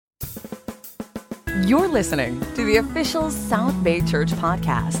You're listening to the official South Bay Church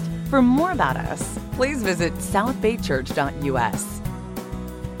podcast. For more about us, please visit southbaychurch.us.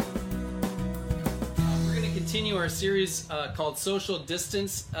 We're going to continue our series called Social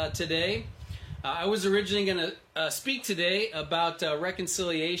Distance today. I was originally going to speak today about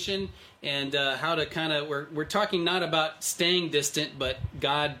reconciliation and how to kind of, we're talking not about staying distant, but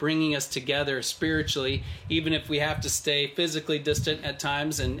God bringing us together spiritually, even if we have to stay physically distant at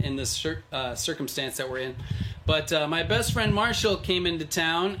times in this circumstance that we're in. But my best friend Marshall came into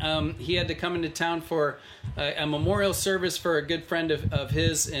town. He had to come into town for a memorial service for a good friend of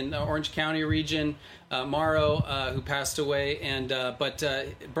his in the Orange County region, Morrow, who passed away, and but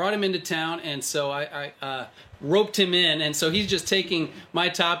brought him into town, and so I roped him in, and so he's just taking my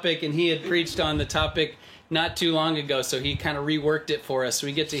topic, and he had preached on the topic not too long ago, so he kind of reworked it for us, so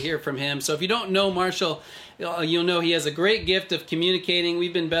we get to hear from him. So if you don't know Marshall, you'll know he has a great gift of communicating.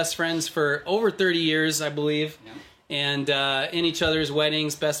 We've been best friends for over 30 years, I believe, and in each other's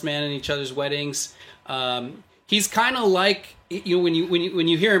weddings, best man in each other's weddings. He's kind of like, when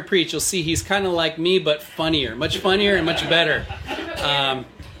you hear him preach, you'll see he's kind of like me, but funnier, much funnier and much better.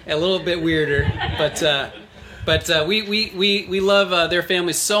 A little bit weirder, but we love their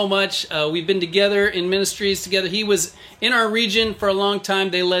family so much. We've been together in ministries together. He was in our region for a long time.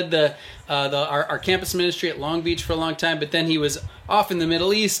 They led our campus ministry at Long Beach for a long time, but then he was off in the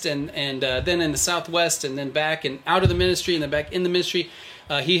Middle East and then in the Southwest, and then back and out of the ministry and then back in the ministry.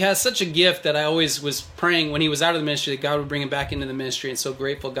 He has such a gift that I always was praying when he was out of the ministry that God would bring him back into the ministry, and so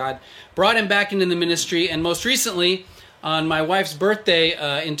grateful God brought him back into the ministry. And most recently, on my wife's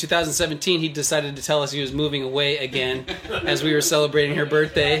birthday in 2017, he decided to tell us he was moving away again as we were celebrating her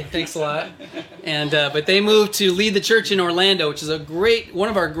birthday. Thanks a lot. And but they moved to lead the church in Orlando, which is one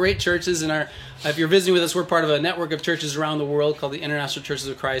of our great churches. And if you're visiting with us, we're part of a network of churches around the world called the International Churches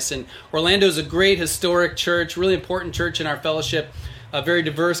of Christ. And Orlando is a great historic church, really important church in our fellowship. A very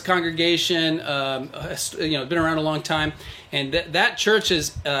diverse congregation, been around a long time, and that church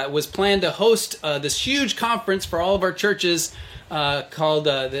was planned to host this huge conference for all of our churches called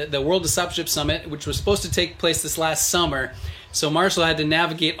the World Discipleship Summit, which was supposed to take place this last summer. So Marshall had to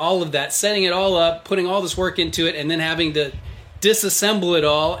navigate all of that, setting it all up, putting all this work into it, and then having to disassemble it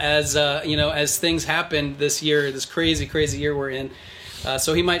all as things happened this year, this crazy year we're in.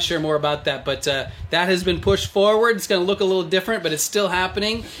 So he might share more about that, but that has been pushed forward. It's going to look a little different, but it's still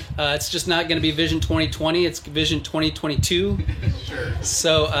happening. It's just not going to be Vision 2020. It's Vision 2022. Sure.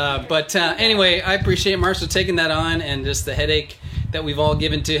 So, anyway, I appreciate Marshall taking that on and just the headache that we've all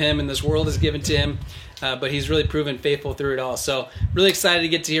given to him and this world has given to him. But he's really proven faithful through it all. So really excited to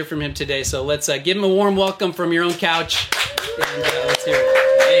get to hear from him today. So let's give him a warm welcome from your own couch. And let's hear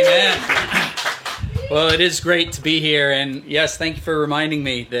it. Amen. Well, it is great to be here, and yes, thank you for reminding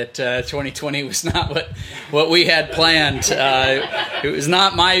me that 2020 was not what we had planned. It was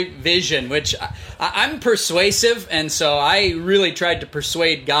not my vision, which I'm persuasive, and so I really tried to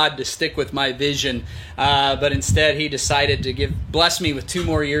persuade God to stick with my vision, but instead He decided to bless me with 2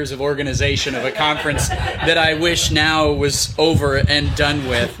 more years of organization of a conference that I wish now was over and done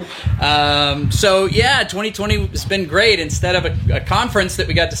with. 2020 has been great. Instead of a conference that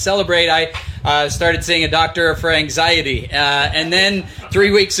we got to celebrate, I started seeing a doctor for anxiety. And then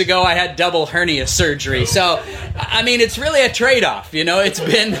 3 weeks ago, I had double hernia surgery. So, I mean, it's really a trade-off.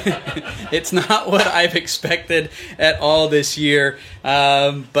 It's not what I've expected at all this year.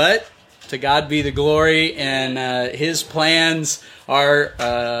 But to God be the glory, and His plans are,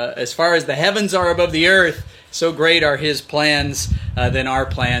 as far as the heavens are above the earth, so great are His plans than our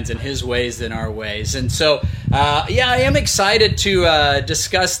plans, and His ways than our ways. And so, I am excited to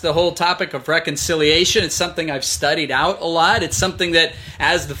discuss the whole topic of reconciliation. It's something I've studied out a lot. It's something that,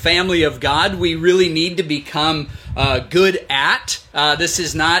 as the family of God, we really need to become good at. This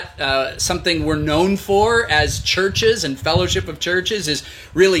is not something we're known for as churches and fellowship of churches, is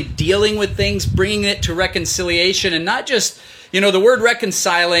really dealing with things, bringing it to reconciliation, and not just... the word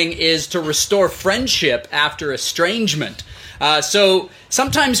reconciling is to restore friendship after estrangement. So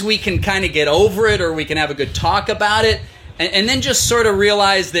sometimes we can kind of get over it, or we can have a good talk about it, and then just sort of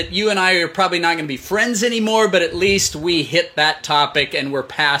realize that you and I are probably not going to be friends anymore, but at least we hit that topic and we're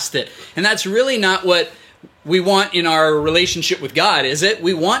past it. And that's really not what we want in our relationship with God, is it?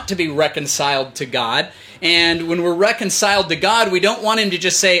 We want to be reconciled to God. And when we're reconciled to God, we don't want Him to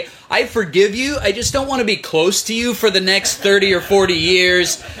just say, I forgive you, I just don't want to be close to you for the next 30 or 40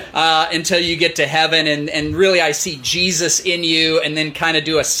 years until you get to heaven, and really I see Jesus in you, and then kind of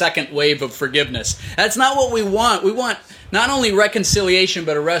do a second wave of forgiveness. That's not what we want. We want not only reconciliation,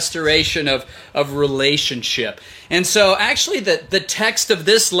 but a restoration of relationship. And so actually the text of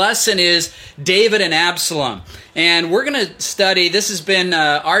this lesson is David and Absalom. And we're going to study, this has been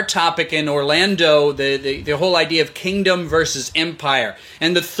our topic in Orlando, the whole idea of kingdom versus empire.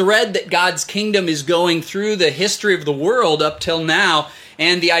 And the thread that God's kingdom is going through the history of the world up till now,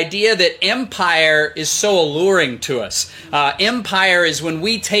 and the idea that empire is so alluring to us. Empire is when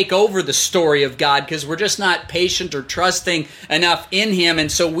we take over the story of God because we're just not patient or trusting enough in Him, and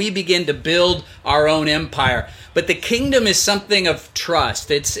so we begin to build our own empire. But the kingdom is something of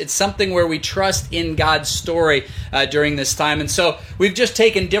trust. It's something where we trust in God's story during this time. And so we've just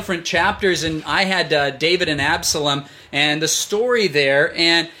taken different chapters, and I had David and Absalom and the story there.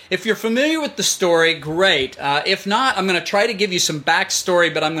 And if you're familiar with the story, great. If not, I'm going to try to give you some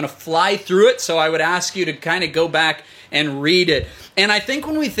backstory, but I'm going to fly through it. So I would ask you to kind of go back and read it. And I think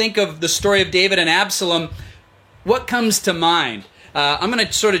when we think of the story of David and Absalom, what comes to mind? I'm going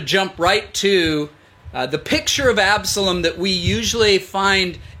to sort of jump right to the picture of Absalom that we usually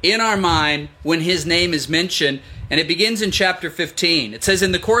find in our mind when his name is mentioned, and it begins in chapter 15. It says,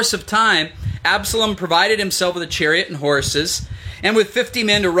 "In the course of time, Absalom provided himself with a chariot and horses, and with 50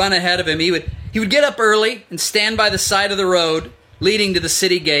 men to run ahead of him. He would get up early and stand by the side of the road leading to the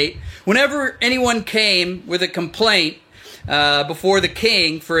city gate. Whenever anyone came with a complaint before the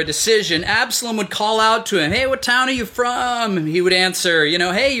king for a decision, Absalom would call out to him, 'Hey, what town are you from?' And he would answer,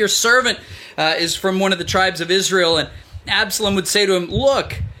 'Hey, your servant is from one of the tribes of Israel.' And Absalom would say to him,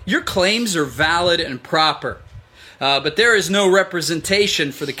 'Look, your claims are valid and proper, but there is no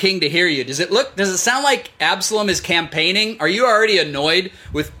representation for the king to hear you.'" Does it sound like Absalom is campaigning? Are you already annoyed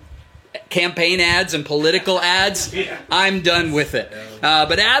with campaign ads and political ads? Yeah. I'm done with it.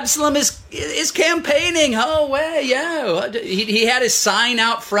 But Absalom is campaigning. Oh, well, yeah. He had his sign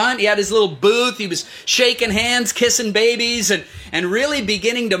out front. He had his little booth. He was shaking hands, kissing babies, and really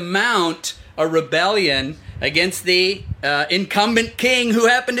beginning to mount a rebellion against the incumbent king who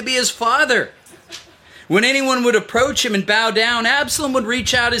happened to be his father. When anyone would approach him and bow down, Absalom would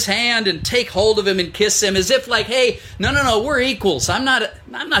reach out his hand and take hold of him and kiss him as if like, "Hey, no, we're equals. I'm not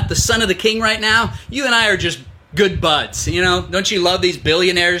the son of the king right now. You and I are just good buds." Don't you love these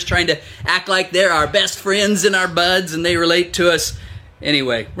billionaires trying to act like they're our best friends and our buds and they relate to us?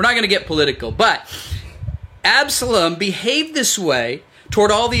 Anyway, we're not going to get political, but Absalom behaved this way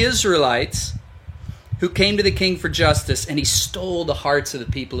toward all the Israelites who came to the king for justice, and he stole the hearts of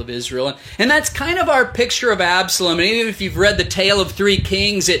the people of Israel. And that's kind of our picture of Absalom. And even if you've read the Tale of Three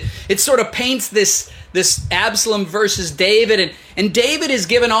Kings, it sort of paints this Absalom versus David. And David is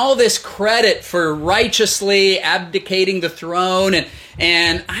given all this credit for righteously abdicating the throne.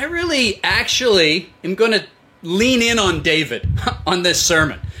 And I really actually am going to lean in on David on this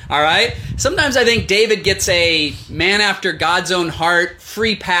sermon. All right? Sometimes I think David gets a man after God's own heart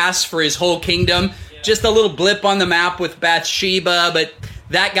free pass for his whole kingdom. Just a little blip on the map with Bathsheba, but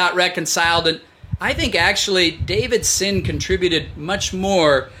that got reconciled. And I think actually David's sin contributed much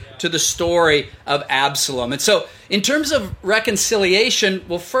more to the story of Absalom. And so in terms of reconciliation,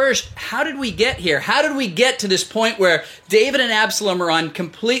 well, first, how did we get here? How did we get to this point where David and Absalom are on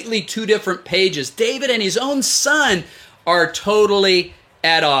completely two different pages? David and his own son are totally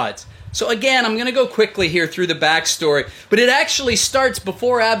at odds. So again, I'm going to go quickly here through the backstory, but it actually starts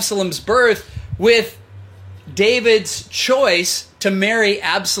before Absalom's birth with David's choice to marry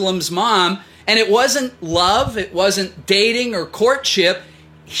Absalom's mom. And it wasn't love, it wasn't dating or courtship.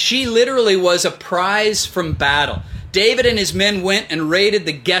 She literally was a prize from battle. David and his men went and raided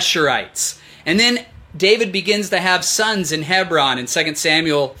the Geshurites. And then David begins to have sons in Hebron in 2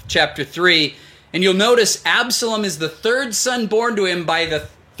 Samuel chapter 3. And you'll notice Absalom is the third son born to him by the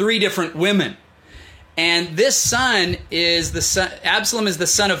three different women. And this son is Absalom is the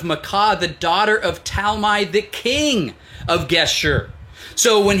son of Maacah, the daughter of Talmai, the king of Geshur.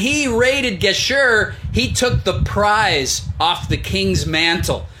 So when he raided Geshur, he took the prize off the king's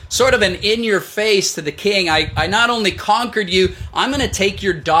mantle. Sort of an in-your-face to the king. I not only conquered you, I'm going to take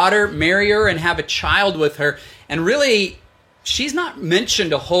your daughter, marry her, and have a child with her. And really, she's not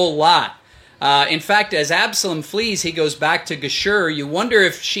mentioned a whole lot. In fact, as Absalom flees, he goes back to Geshur. You wonder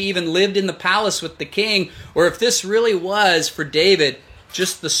if she even lived in the palace with the king, or if this really was, for David,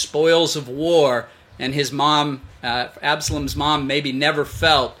 just the spoils of war, and his mom, Absalom's mom, maybe never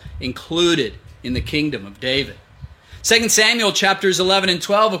felt included in the kingdom of David. 2 Samuel chapters 11 and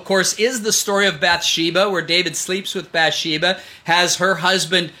 12, of course, is the story of Bathsheba, where David sleeps with Bathsheba, has her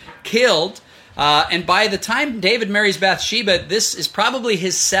husband killed. And by the time David marries Bathsheba, this is probably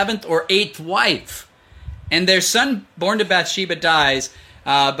his 7th or 8th wife. And their son born to Bathsheba dies.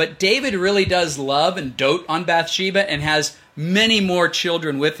 But David really does love and dote on Bathsheba and has many more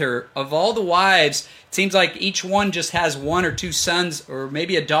children with her. Of all the wives, it seems like each one just has one or two sons or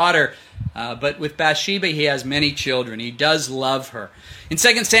maybe a daughter. But with Bathsheba, he has many children. He does love her. In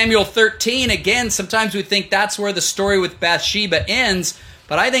 2 Samuel 13, again, sometimes we think that's where the story with Bathsheba ends.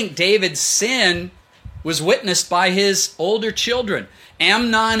 But I think David's sin was witnessed by his older children.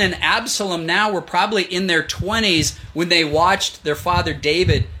 Amnon and Absalom now were probably in their 20s when they watched their father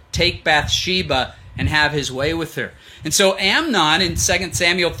David take Bathsheba and have his way with her. And so Amnon in 2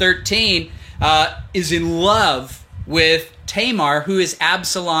 Samuel 13 is in love with Tamar, who is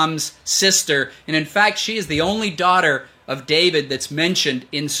Absalom's sister. And in fact, she is the only daughter of David that's mentioned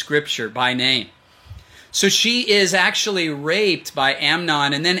in Scripture by name. So she is actually raped by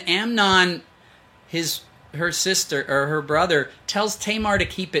Amnon. And then Amnon, her sister or her brother, tells Tamar to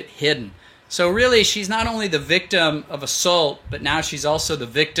keep it hidden. So really, she's not only the victim of assault, but now she's also the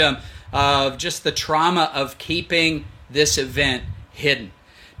victim of just the trauma of keeping this event hidden.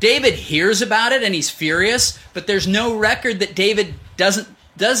 David hears about it and he's furious, but there's no record that David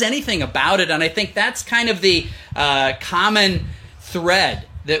does anything about it. And I think that's kind of the common thread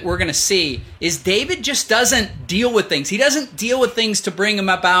that we're going to see, is David just doesn't deal with things. He doesn't deal with things to bring him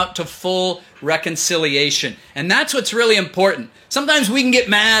about to full reconciliation. And that's what's really important. Sometimes we can get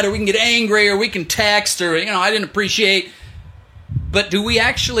mad or we can get angry or we can text or, I didn't appreciate. But do we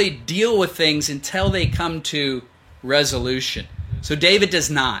actually deal with things until they come to resolution? So David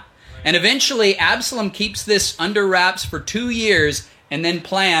does not. And eventually Absalom keeps this under wraps for 2 years and then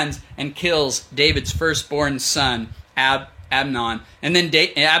plans and kills David's firstborn son, Amnon. And then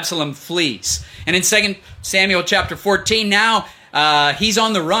Absalom flees. And in 2 Samuel chapter 14, now he's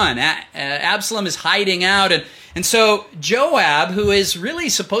on the run. Absalom is hiding out. And so Joab, who is really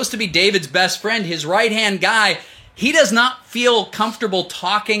supposed to be David's best friend, his right-hand guy, he does not feel comfortable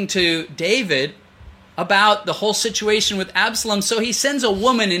talking to David about the whole situation with Absalom. So he sends a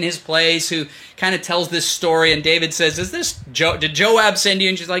woman in his place who kind of tells this story. And David says, did Joab send you?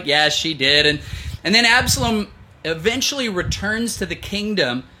 And she's like, yes, she did. And then Absalom eventually returns to the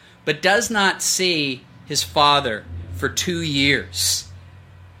kingdom, but does not see his father for 2 years.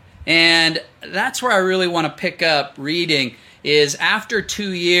 And that's where I really want to pick up reading, is after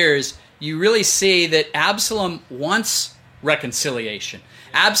 2 years, you really see that Absalom wants reconciliation.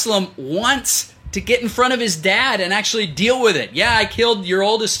 Absalom wants to get in front of his dad and actually deal with it. Yeah, I killed your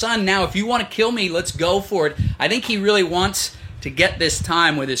oldest son. Now, if you want to kill me, let's go for it. I think he really wants to get this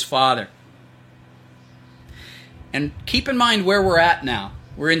time with his father. And keep in mind where we're at now.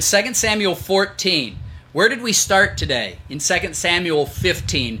 We're in 2 Samuel 14. Where did we start today? In 2 Samuel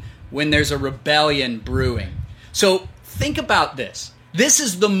 15, when there's a rebellion brewing. So think about this. This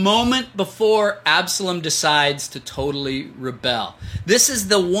is the moment before Absalom decides to totally rebel. This is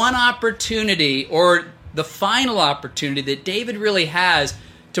the one opportunity, or the final opportunity, that David really has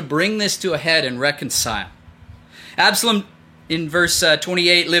to bring this to a head and reconcile. Absalom, in verse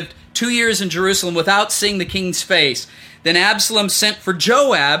 28, lived 2 years in Jerusalem without seeing the king's face. Then Absalom sent for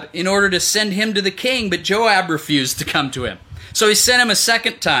Joab in order to send him to the king, but Joab refused to come to him. So he sent him a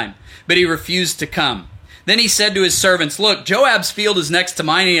second time, but he refused to come. Then he said to his servants, look, Joab's field is next to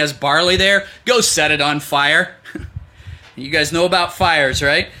mine, and he has barley there. Go set it on fire. You guys know about fires,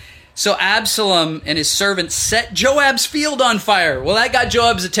 right? So Absalom and his servants set Joab's field on fire. Well, that got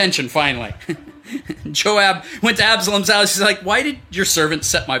Joab's attention finally. Joab went to Absalom's house. He's like, why did your servant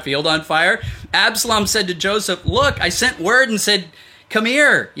set my field on fire? Absalom said to Joseph, look, I sent word and said, come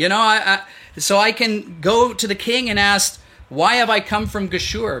here, so I can go to the king and ask, why have I come from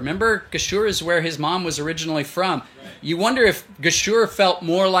Geshur? Remember, Geshur is where his mom was originally from. Right. You wonder if Geshur felt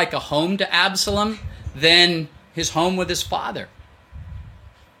more like a home to Absalom than his home with his father.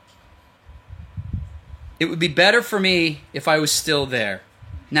 It would be better for me if I was still there.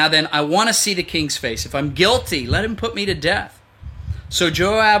 Now then, I want to see the king's face. If I'm guilty, let him put me to death. So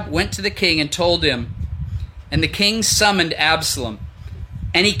Joab went to the king and told him, and the king summoned Absalom.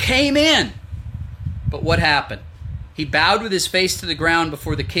 And he came in. But what happened? He bowed with his face to the ground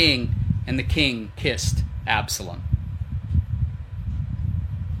before the king, and the king kissed Absalom.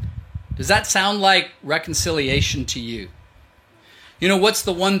 Does that sound like reconciliation to you? What's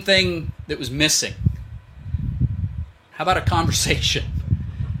the one thing that was missing? How about a conversation?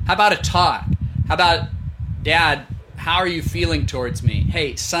 How about a talk? How about, Dad, how are you feeling towards me?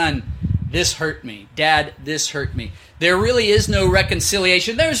 Hey, son, this hurt me. Dad, this hurt me. There really is no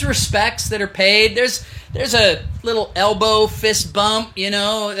reconciliation. There's respects that are paid. There's a little elbow fist bump,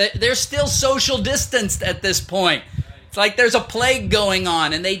 There's still social distance at this point. It's like there's a plague going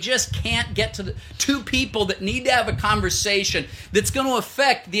on, and they just can't get to the two people that need to have a conversation that's going to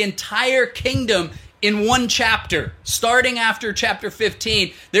affect the entire kingdom in one chapter, starting after chapter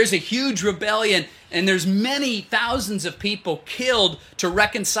 15, there's a huge rebellion, and there's many thousands of people killed to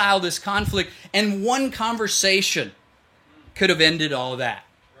reconcile this conflict, and one conversation could have ended all that.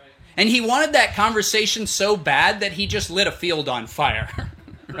 And he wanted that conversation so bad that he just lit a field on fire,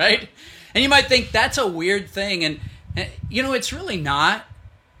 right? And you might think that's a weird thing, and it's really not.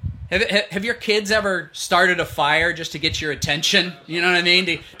 Have your kids ever started a fire just to get your attention? You know what I mean?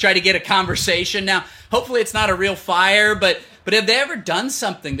 To try to get a conversation. Now, hopefully it's not a real fire, but have they ever done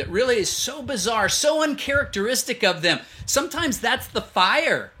something that really is so bizarre, so uncharacteristic of them? Sometimes that's the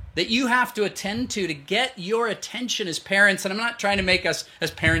fire that you have to attend to get your attention as parents. And I'm not trying to make us as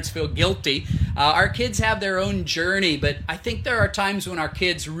parents feel guilty. Our kids have their own journey, but I think there are times when our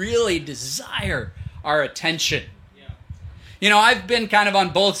kids really desire our attention. I've been kind of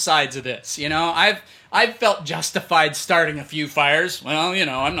on both sides of this. I've felt justified starting a few fires. Well,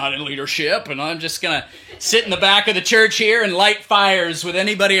 I'm not in leadership, and I'm just going to sit in the back of the church here and light fires with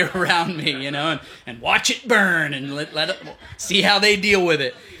anybody around me, and watch it burn and let it see how they deal with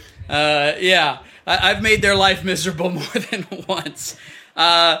it. I've made their life miserable more than once.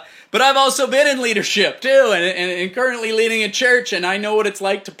 But I've also been in leadership too, and currently leading a church, and I know what it's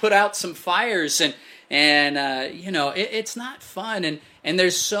like to put out some fires, and it's not fun, and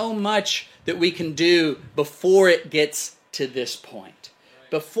there's so much that we can do before it gets to this point.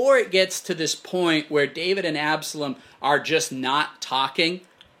 Before it gets to this point where David and Absalom are just not talking,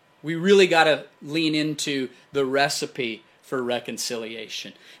 we really got to lean into the recipe for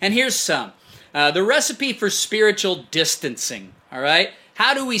reconciliation. And here's some. The recipe for spiritual distancing, all right?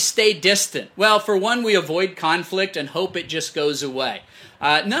 How do we stay distant? Well, for one, we avoid conflict and hope it just goes away.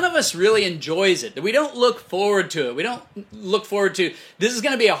 None of us really enjoys it. We don't look forward to it. We don't look forward to, this is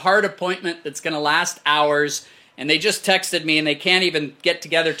going to be a hard appointment that's going to last hours, and they just texted me and they can't even get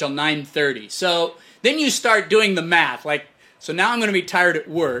together till 9:30. So then you start doing the math, so now I'm going to be tired at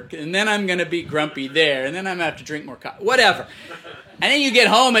work, and then I'm going to be grumpy there, and then I'm going to have to drink more coffee, whatever. And then you get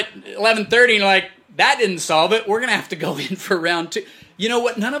home at 11:30 and you're like, that didn't solve it. We're going to have to go in for round 2. You know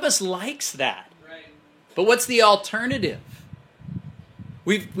what? None of us likes that. Right. But what's the alternative?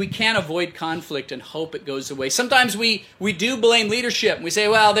 We can't avoid conflict and hope it goes away. Sometimes we do blame leadership. We say,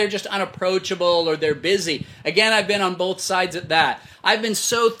 well, they're just unapproachable or they're busy. Again, I've been on both sides of that. I've been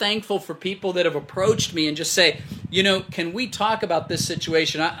so thankful for people that have approached me and just say, can we talk about this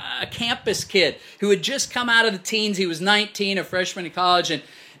situation? A campus kid who had just come out of the teens. He was 19, a freshman in college, and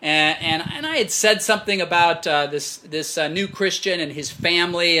I had said something about this new Christian and his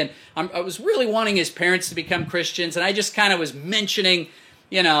family, and I was really wanting his parents to become Christians, and I just kind of was mentioning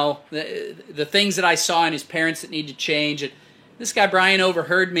the things that I saw in his parents that need to change. And this guy, Brian,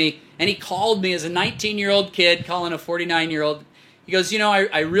 overheard me, and he called me as a 19-year-old kid calling a 49-year-old. He goes,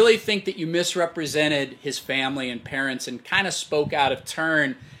 I really think that you misrepresented his family and parents and kind of spoke out of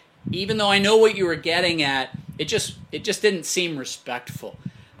turn. Even though I know what you were getting at, it just didn't seem respectful.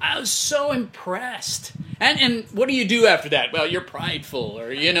 I was so impressed. And what do you do after that? Well, you're prideful,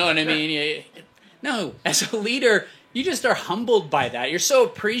 or you know what I mean? No, as a leader, you just are humbled by that. You're so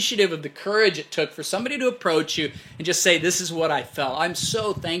appreciative of the courage it took for somebody to approach you and just say, this is what I felt. I'm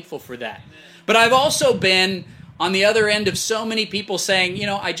so thankful for that. But I've also been on the other end of so many people saying,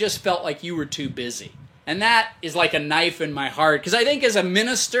 I just felt like you were too busy. And that is like a knife in my heart. Because I think as a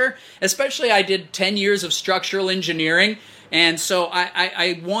minister, especially I did 10 years of structural engineering. And so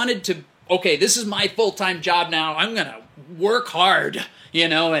I wanted to, okay, this is my full-time job now. I'm going to work hard,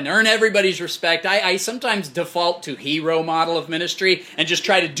 and earn everybody's respect. I sometimes default to hero model of ministry and just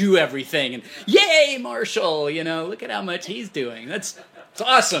try to do everything. And yay, Marshall, look at how much he's doing. It's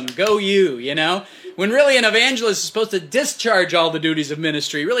awesome. Go you, When really an evangelist is supposed to discharge all the duties of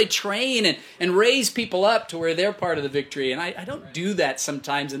ministry, really train and raise people up to where they're part of the victory. And I don't do that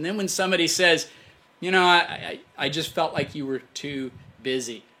sometimes. And then when somebody says, I just felt like you were too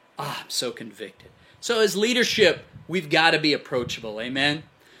busy. I'm so convicted. So as leadership, we've got to be approachable, amen?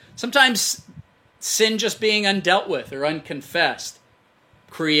 Sometimes sin just being undealt with or unconfessed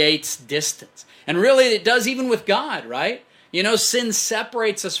creates distance. And really it does even with God, right? Sin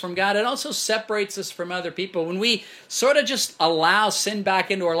separates us from God. It also separates us from other people. When we sort of just allow sin back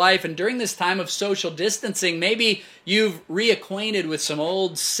into our life, and during this time of social distancing, maybe you've reacquainted with some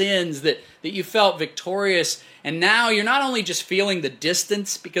old sins that you felt victorious, and now you're not only just feeling the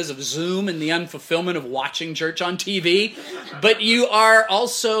distance because of Zoom and the unfulfillment of watching church on TV, but you are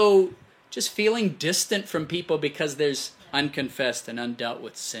also just feeling distant from people because there's unconfessed and undealt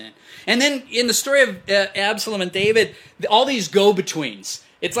with sin. And then in the story of Absalom and David, all these go-betweens.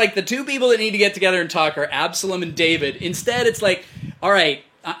 It's like the two people that need to get together and talk are Absalom and David. Instead, it's like, all right,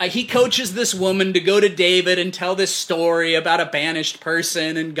 he coaches this woman to go to David and tell this story about a banished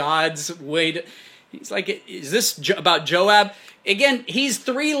person and God's way to... He's like, is this about Joab? Again, he's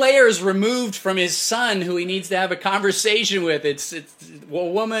 3 layers removed from his son who he needs to have a conversation with. It's a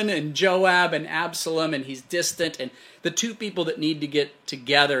woman and Joab and Absalom, and he's distant, and the 2 people that need to get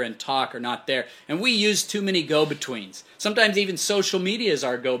together and talk are not there. And we use too many go-betweens. Sometimes even social media is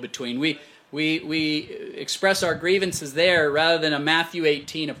our go-between. We express our grievances there rather than a Matthew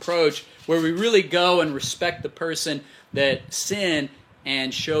 18 approach where we really go and respect the person that sinned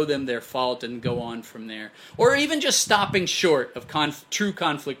and show them their fault and go on from there. Or even just stopping short of true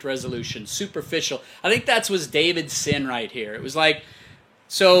conflict resolution, superficial. I think that was David's sin right here. It was like,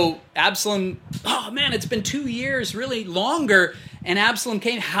 so Absalom, oh man, it's been 2 years, really longer, and Absalom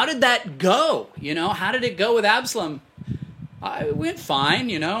came. How did that go? How did it go with Absalom? It went fine,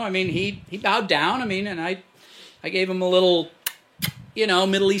 he bowed down, and I gave him a little,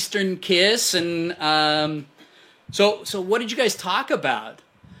 Middle Eastern kiss, and so what did you guys talk about?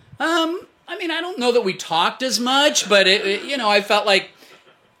 I don't know that we talked as much, but I felt like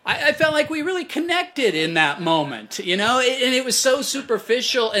we really connected in that moment, and it was so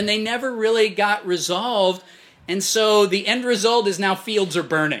superficial, and they never really got resolved, and so the end result is now fields are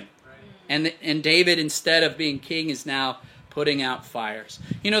burning, and David, instead of being king, is now putting out fires.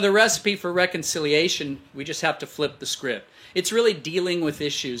 The recipe for reconciliation, we just have to flip the script. It's really dealing with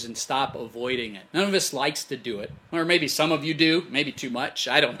issues and stop avoiding it. None of us likes to do it. Or maybe some of you do, maybe too much,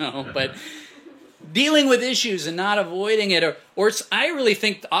 I don't know. But dealing with issues and not avoiding it, or I really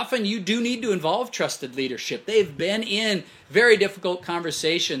think often you do need to involve trusted leadership. They've been in very difficult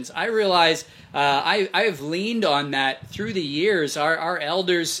conversations. I realize I have leaned on that through the years. Our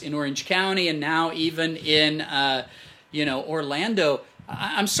elders in Orange County and now even in Orlando,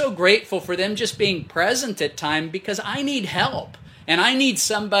 I'm so grateful for them just being present at time because I need help. And I need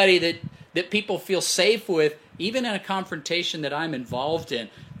somebody that people feel safe with, even in a confrontation that I'm involved in.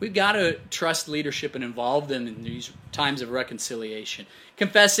 We've got to trust leadership and involve them in these times of reconciliation.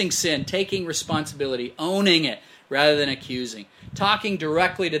 Confessing sin, taking responsibility, owning it rather than accusing. Talking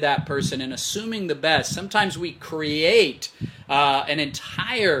directly to that person and assuming the best. Sometimes we create an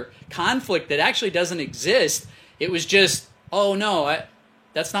entire conflict that actually doesn't exist. It was just, oh no,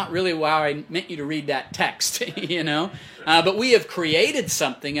 that's not really why I meant you to read that text, But we have created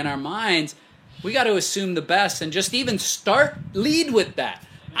something in our minds. We got to assume the best and just even lead with that.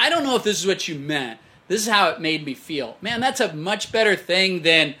 I don't know if this is what you meant. This is how it made me feel. Man, that's a much better thing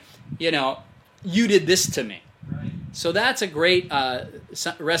than, you did this to me. Right. So that's a great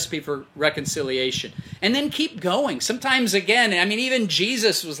recipe for reconciliation. And then keep going. Sometimes, again, even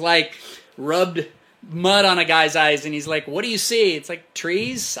Jesus was like, rubbed mud on a guy's eyes, and he's like, what do you see? It's like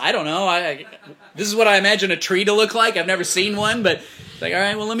trees? I don't know. This is what I imagine a tree to look like. I've never seen one, but it's like, all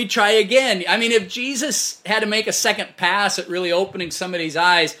right, well, let me try again. If Jesus had to make a second pass at really opening somebody's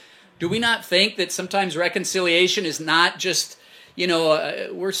eyes, do we not think that sometimes reconciliation is not just,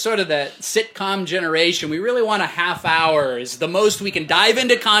 we're sort of the sitcom generation. We really want a half hour is the most we can dive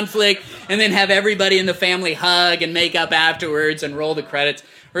into conflict and then have everybody in the family hug and make up afterwards and roll the credits.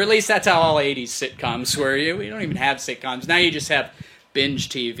 Or at least that's how all 80s sitcoms were. We don't even have sitcoms. Now you just have binge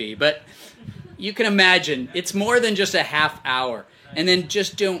TV. But you can imagine, it's more than just a half hour. And then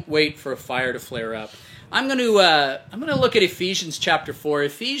just don't wait for a fire to flare up. I'm going to look at Ephesians chapter 4.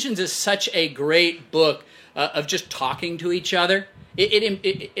 Ephesians is such a great book of just talking to each other.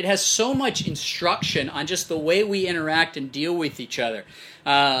 It has so much instruction on just the way we interact and deal with each other.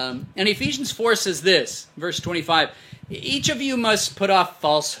 And Ephesians 4 says this, verse 25, each of you must put off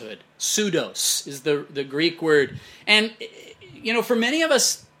falsehood. Pseudos is the Greek word. And, for many of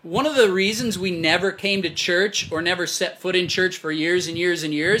us, one of the reasons we never came to church or never set foot in church for years and years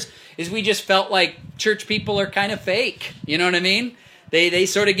and years is we just felt like church people are kind of fake. You know what I mean? They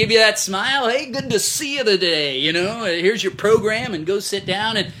sort of give you that smile. Hey, good to see you today. Here's your program and go sit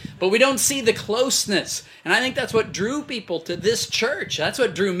down. But we don't see the closeness. And I think that's what drew people to this church. That's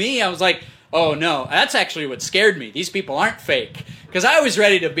what drew me. I was like, oh no, that's actually what scared me. These people aren't fake. Because I was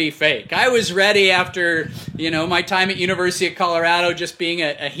ready to be fake. I was ready after, my time at University of Colorado just being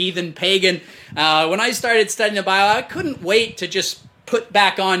a heathen pagan. When I started studying the Bible, I couldn't wait to just put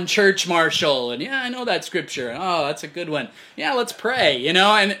back on church marshal. And I know that scripture. Oh, that's a good one. Yeah, let's pray, And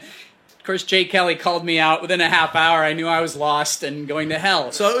of course, Jay Kelly called me out within a half hour. I knew I was lost and going to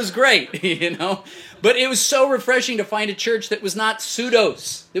hell. So it was great, But it was so refreshing to find a church that was not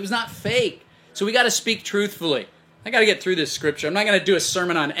pseudos. It was not fake. So we got to speak truthfully. I got to get through this scripture. I'm not going to do a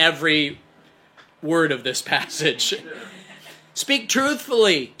sermon on every word of this passage. Speak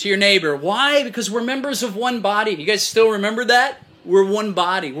truthfully to your neighbor. Why? Because we're members of one body. You guys still remember that? We're one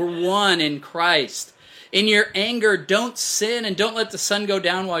body. We're one in Christ. In your anger, don't sin and don't let the sun go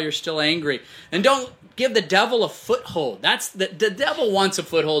down while you're still angry. And don't give the devil a foothold. That's the devil wants a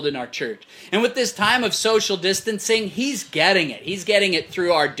foothold in our church. And with this time of social distancing, he's getting it. He's getting it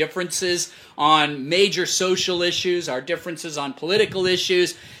through our differences on major social issues, our differences on political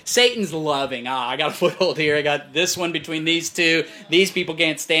issues. Satan's loving, I got a foothold here. I got this one between these two. These people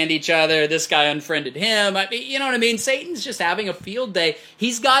can't stand each other. This guy unfriended him. You know what I mean? Satan's just having a field day.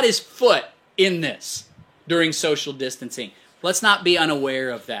 He's got his foot in this during social distancing. Let's not be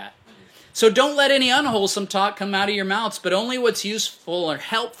unaware of that. So don't let any unwholesome talk come out of your mouths, but only what's useful or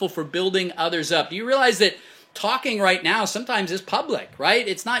helpful for building others up. Do you realize that talking right now sometimes is public, right?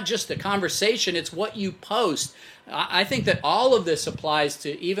 It's not just a conversation, it's what you post. I think that all of this applies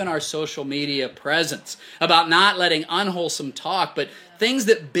to even our social media presence, about not letting unwholesome talk, but things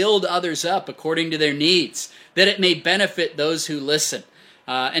that build others up according to their needs, that it may benefit those who listen.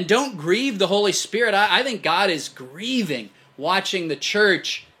 And don't grieve the Holy Spirit. I think God is grieving watching the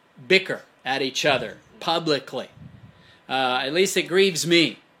church bicker at each other publicly. At least it grieves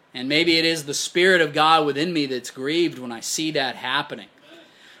me. And maybe it is the Spirit of God within me that's grieved when I see that happening.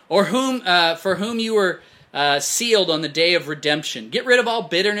 Or for whom you were sealed on the day of redemption. Get rid of all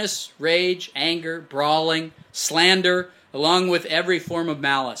bitterness, rage, anger, brawling, slander, along with every form of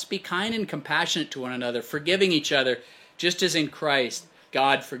malice. Be kind and compassionate to one another, forgiving each other, just as in Christ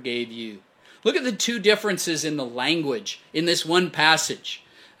God forgave you. Look at the two differences in the language in this one passage.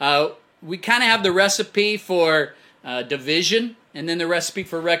 We kind of have the recipe for division and then the recipe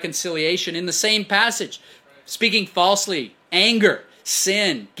for reconciliation in the same passage. Speaking falsely, anger,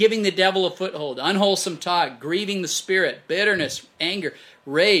 sin, giving the devil a foothold, unwholesome talk, grieving the Spirit, bitterness, anger,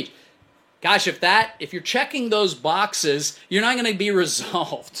 rage. Gosh, if you're checking those boxes, you're not going to be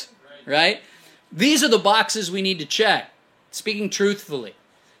resolved, right? These are the boxes we need to check. Speaking truthfully.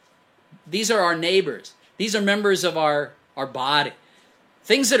 These are our neighbors. These are members of our body.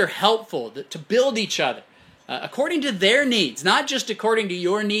 Things that are helpful to build each other according to their needs, not just according to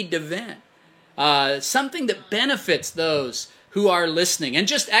your need to vent. Something that benefits those who are listening. And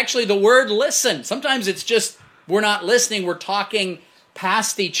just actually the word listen. Sometimes it's just we're not listening, we're talking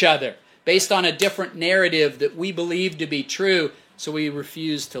past each other based on a different narrative that we believe to be true, so we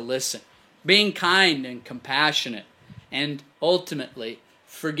refuse to listen. Being kind and compassionate and ultimately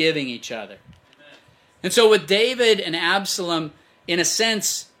forgiving each other. And so with David and Absalom, in a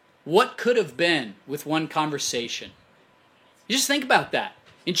sense, what could have been with one conversation? You just think about that.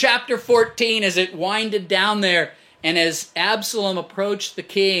 In chapter 14, as it winded down there, and as Absalom approached the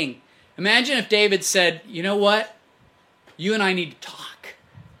king, imagine if David said, you know what? You and I need to talk.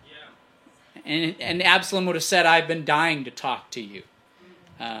 Yeah. And Absalom would have said, I've been dying to talk to you.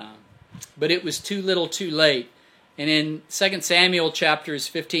 But it was too little too late. And in 2 Samuel chapters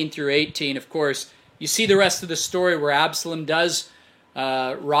 15 through 18, of course, you see the rest of the story where Absalom does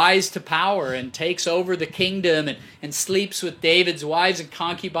rise to power and takes over the kingdom and sleeps with David's wives and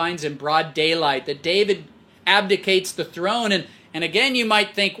concubines in broad daylight. That David abdicates the throne. And again, you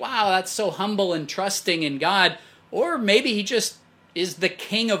might think, wow, that's so humble and trusting in God. Or maybe he just is the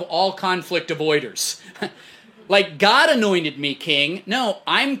king of all conflict avoiders. Like, God anointed me king. No,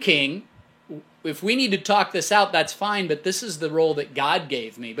 I'm king. If we need to talk this out, that's fine, but this is the role that God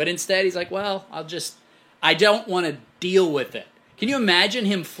gave me. But instead, he's like, well, I don't want to deal with it. Can you imagine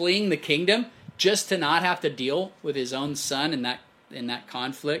him fleeing the kingdom just to not have to deal with his own son in that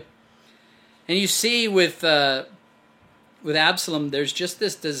conflict? And you see with Absalom, there's just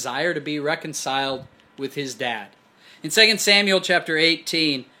this desire to be reconciled with his dad. In 2 Samuel chapter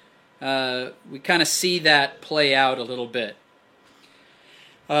 18, we kind of see that play out a little bit.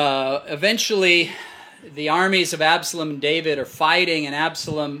 Eventually, the armies of Absalom and David are fighting, and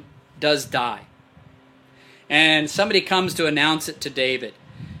Absalom does die. And somebody comes to announce it to David.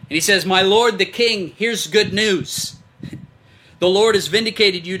 And he says, my lord the king, here's good news. The Lord has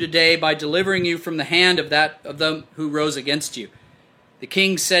vindicated you today by delivering you from the hand of them who rose against you. The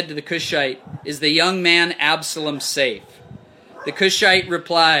king said to the Cushite, is the young man Absalom safe? The Cushite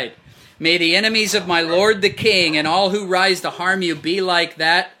replied, may the enemies of my lord the king and all who rise to harm you be like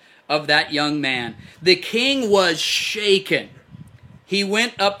that of that young man. The king was shaken. He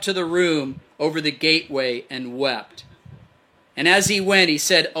went up to the room over the gateway and wept. And as he went, he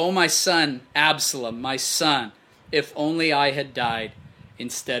said, oh, my son, Absalom, my son, if only I had died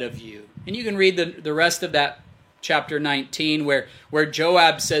instead of you. And you can read the rest of that chapter 19 where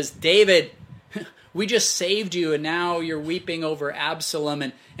Joab says, David, we just saved you and now you're weeping over Absalom.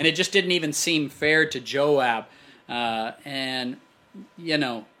 And it just didn't even seem fair to Joab. And, you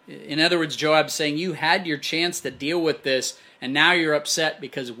know, In other words, Joab's saying, you had your chance to deal with this, and now you're upset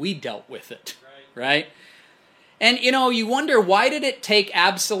because we dealt with it, right? And, you wonder, why did it take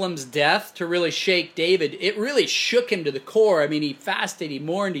Absalom's death to really shake David? It really shook him to the core. I mean, he fasted, he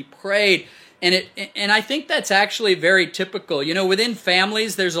mourned, he prayed, and I think that's actually very typical. Within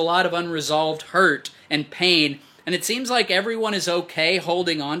families, there's a lot of unresolved hurt and pain, and it seems like everyone is okay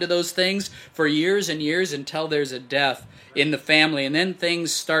holding on to those things for years and years until there's a death in the family, and then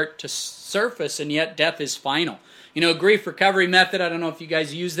things start to surface, and yet death is final. Grief recovery method, I don't know if you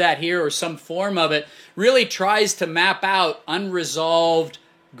guys use that here or some form of it, really tries to map out unresolved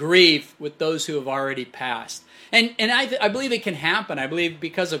grief with those who have already passed. And I believe it can happen. I believe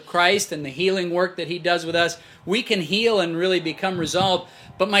because of Christ and the healing work that he does with us, we can heal and really become resolved.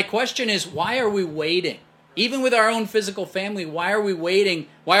 But my question is, why are we waiting? Even with our own physical family, why are we waiting?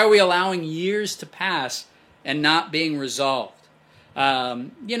 Why are we allowing years to pass and not being resolved?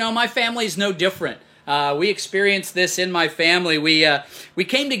 My family is no different. We experienced this in my family. We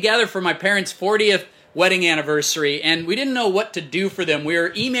came together for my parents' 40th wedding anniversary, and we didn't know what to do for them. We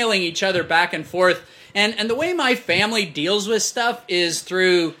were emailing each other back and forth, and the way my family deals with stuff is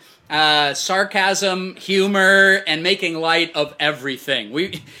through sarcasm, humor, and making light of everything.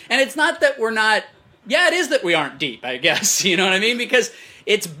 And it's not that we're not. Yeah, it is that we aren't deep, I guess. You know what I mean? Because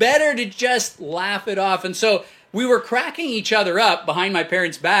it's better to just laugh it off. And so we were cracking each other up behind my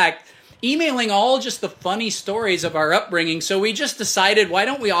parents' back, emailing all just the funny stories of our upbringing. So we just decided, why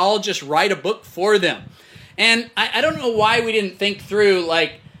don't we all just write a book for them? And I don't know why we didn't think through,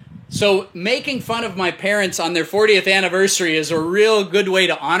 so making fun of my parents on their 40th anniversary is a real good way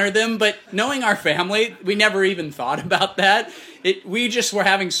to honor them. But knowing our family, we never even thought about that. We just were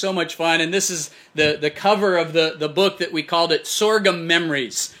having so much fun, and this is the cover of the book that we called it Sorghum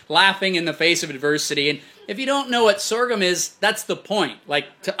Memories, Laughing in the Face of Adversity. And if you don't know what sorghum is, that's the point.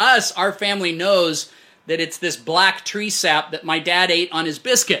 To us, our family knows that it's this black tree sap that my dad ate on his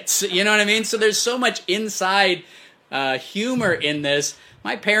biscuits. You know what I mean? So there's so much inside humor in this.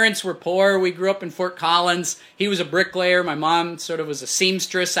 My parents were poor. We grew up in Fort Collins. He was a bricklayer. My mom sort of was a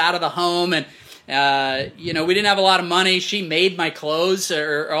seamstress out of the home, and we didn't have a lot of money. She made my clothes,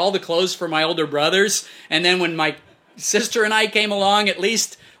 or all the clothes for my older brothers. And then when my sister and I came along, at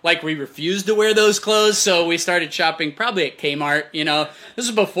least, we refused to wear those clothes, so we started shopping probably at Kmart. This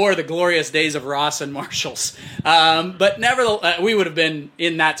is before the glorious days of Ross and Marshalls. But nevertheless, we would have been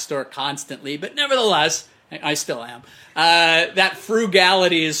in that store constantly. But nevertheless, I still am. That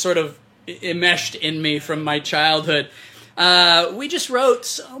frugality is sort of enmeshed in me from my childhood. We just wrote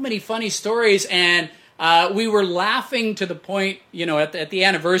so many funny stories, and we were laughing to the point, at the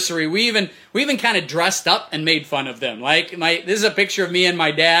anniversary, we even kind of dressed up and made fun of them. This is a picture of me and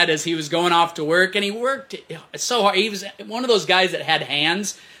my dad as he was going off to work, and he worked so hard. He was one of those guys that had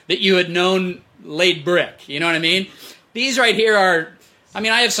hands that you had known laid brick. You know what I mean? These right here are,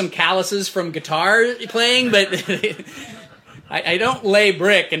 I have some calluses from guitar playing, but I don't lay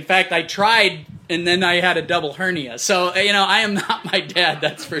brick. In fact, I tried, and then I had a double hernia. So, I am not my dad,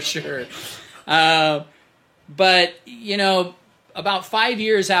 that's for sure. But, about 5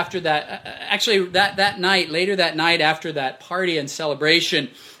 years after that, actually that night, later that night after that party and celebration,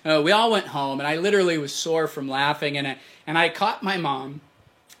 we all went home, and I literally was sore from laughing, and I caught my mom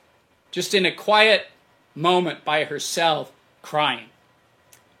just in a quiet moment by herself crying.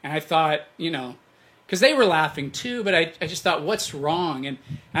 And I thought, because they were laughing too, but I just thought, what's wrong? And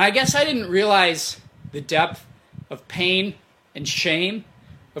I guess I didn't realize the depth of pain and shame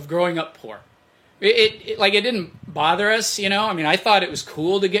of growing up poor. It didn't bother us, I thought it was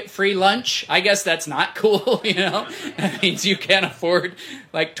cool to get free lunch. I guess that's not cool, That means you can't afford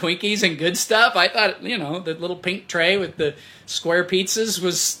Twinkies and good stuff. I thought, the little pink tray with the square pizzas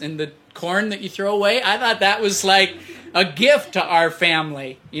was in the corn that you throw away. I thought that was a gift to our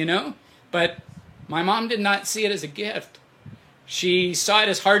family, But my mom did not see it as a gift. She saw it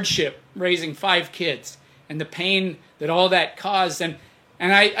as hardship, raising 5 kids, and the pain that all that caused. And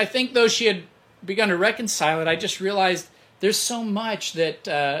I think though she had begun to reconcile it, I just realized there's so much that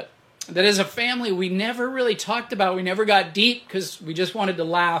as a family we never really talked about. We never got deep because we just wanted to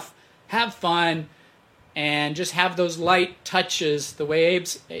laugh, have fun, and just have those light touches, the way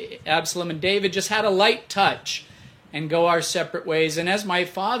Absalom and David just had a light touch and go our separate ways. And as my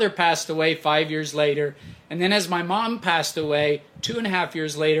father passed away 5 years later, and then as my mom passed away 2.5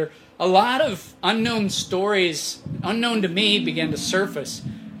 years later, a lot of unknown stories, unknown to me, began to surface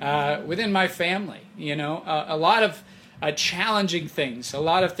within my family. A lot of challenging things, a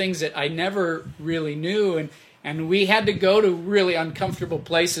lot of things that I never really knew, and we had to go to really uncomfortable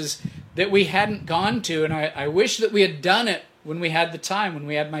places that we hadn't gone to, and I wish that we had done it when we had the time, when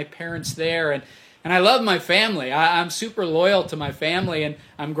we had my parents there. And I love my family. I'm super loyal to my family, and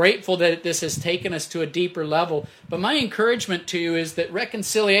I'm grateful that this has taken us to a deeper level. But my encouragement to you is that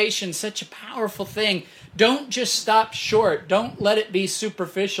reconciliation is such a powerful thing. Don't just stop short. Don't let it be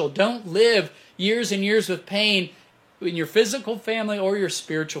superficial. Don't live years and years with pain in your physical family or your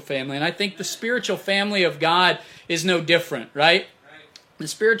spiritual family. And I think the spiritual family of God is no different, right? The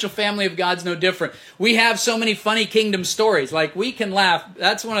spiritual family of God's no different. We have so many funny kingdom stories. Like, we can laugh.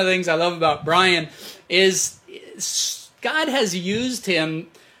 That's one of the things I love about Brian is God has used him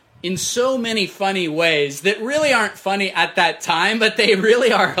in so many funny ways that really aren't funny at that time, but they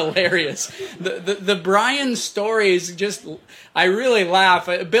really are hilarious. The Brian stories, just, I really laugh.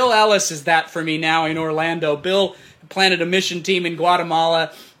 Bill Ellis is that for me now in Orlando. Bill planted a mission team in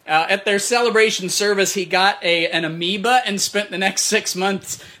Guatemala. At their celebration service, he got an amoeba and spent the next 6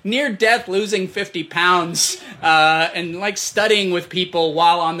 months near death, losing 50 pounds, and like studying with people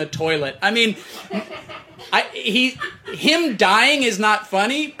while on the toilet. I mean, him dying is not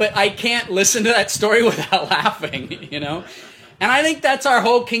funny, but I can't listen to that story without laughing, you know? And I think that's our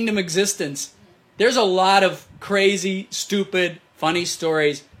whole kingdom existence. There's a lot of crazy, stupid, funny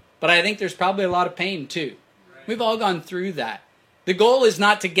stories, but I think there's probably a lot of pain too. We've all gone through that. The goal is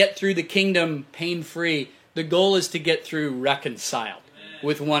not to get through the kingdom pain-free. The goal is to get through reconciled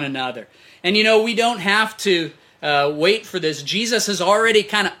with one another. And you know, we don't have to wait for this. Jesus has already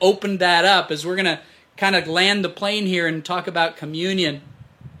kind of opened that up as we're going to kind of land the plane here and talk about communion.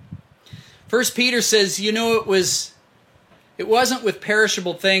 1 Peter says, you know, it wasn't with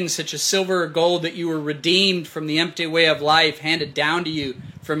perishable things such as silver or gold that you were redeemed from the empty way of life handed down to you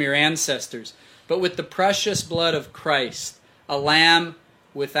from your ancestors, but with the precious blood of Christ, a lamb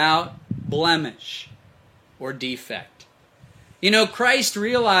without blemish or defect. You know, Christ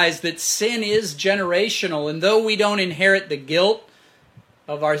realized that sin is generational, and though we don't inherit the guilt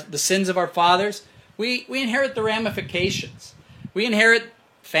of the sins of our fathers, we inherit the ramifications. We inherit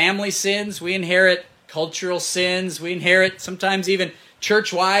family sins, we inherit cultural sins, we inherit sometimes even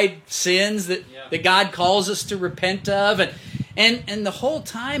church-wide sins that God calls us to repent of. And the whole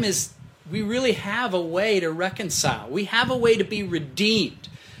time is we really have a way to reconcile. We have a way to be redeemed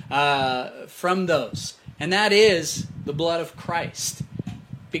from those. And that is the blood of Christ.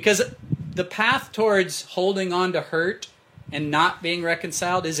 Because the path towards holding on to hurt and not being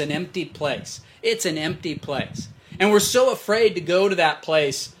reconciled is an empty place. It's an empty place. And we're so afraid to go to that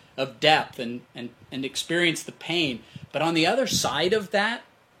place of depth and experience the pain. But on the other side of that,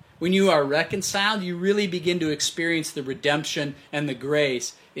 when you are reconciled, you really begin to experience the redemption and the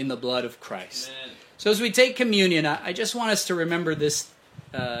grace in the blood of Christ. Amen. So as we take communion, I just want us to remember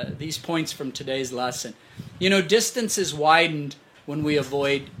these points from today's lesson. You know, distance is widened when we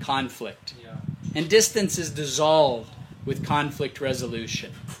avoid conflict. Yeah. And distance is dissolved with conflict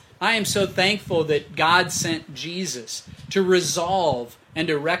resolution. I am so thankful that God sent Jesus to resolve and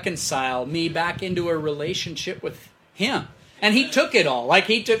to reconcile me back into a relationship with Him. And He took it all. Like,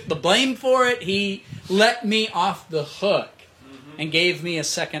 He took the blame for it. He let me off the hook and gave me a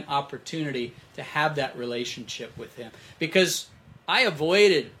second opportunity to have that relationship with Him. Because I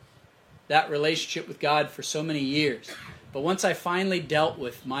avoided that relationship with God for so many years. But once I finally dealt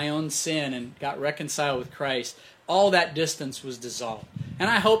with my own sin and got reconciled with Christ, all that distance was dissolved. And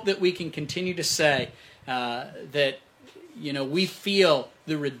I hope that we can continue to say that, you know, we feel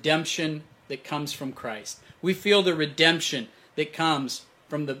the redemption that comes from Christ. We feel the redemption that comes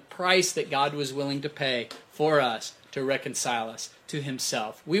from the price that God was willing to pay for us to reconcile us to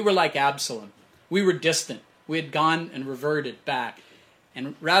Himself. We were like Absalom. We were distant. We had gone and reverted back.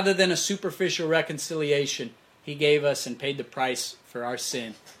 And rather than a superficial reconciliation, He gave us and paid the price for our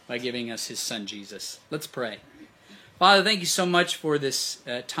sin by giving us His Son, Jesus. Let's pray. Father, thank You so much for this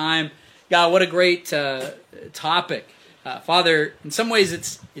time. God, what a great topic. Father, in some ways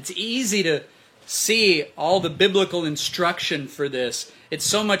it's easy to see all the biblical instruction for this. It's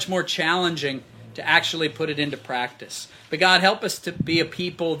so much more challenging to actually put it into practice. But God, help us to be a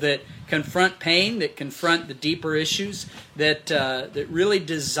people that confront pain, that confront the deeper issues, that really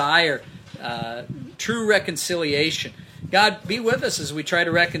desire true reconciliation. God, be with us as we try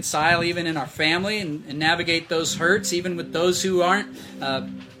to reconcile even in our family and navigate those hurts, even with those who aren't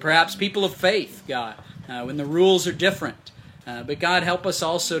perhaps people of faith, God, when the rules are different. But God, help us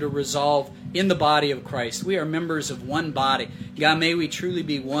also to resolve in the body of Christ. We are members of one body. God, may we truly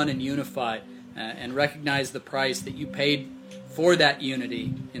be one and unified and recognize the price that You paid for that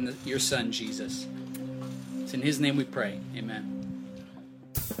unity in Your Son, Jesus. It's in His name we pray. Amen.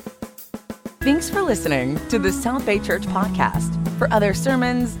 Thanks for listening to the South Bay Church podcast. For other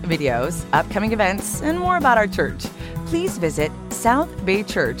sermons, videos, upcoming events, and more about our church, please visit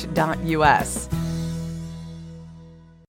southbaychurch.us.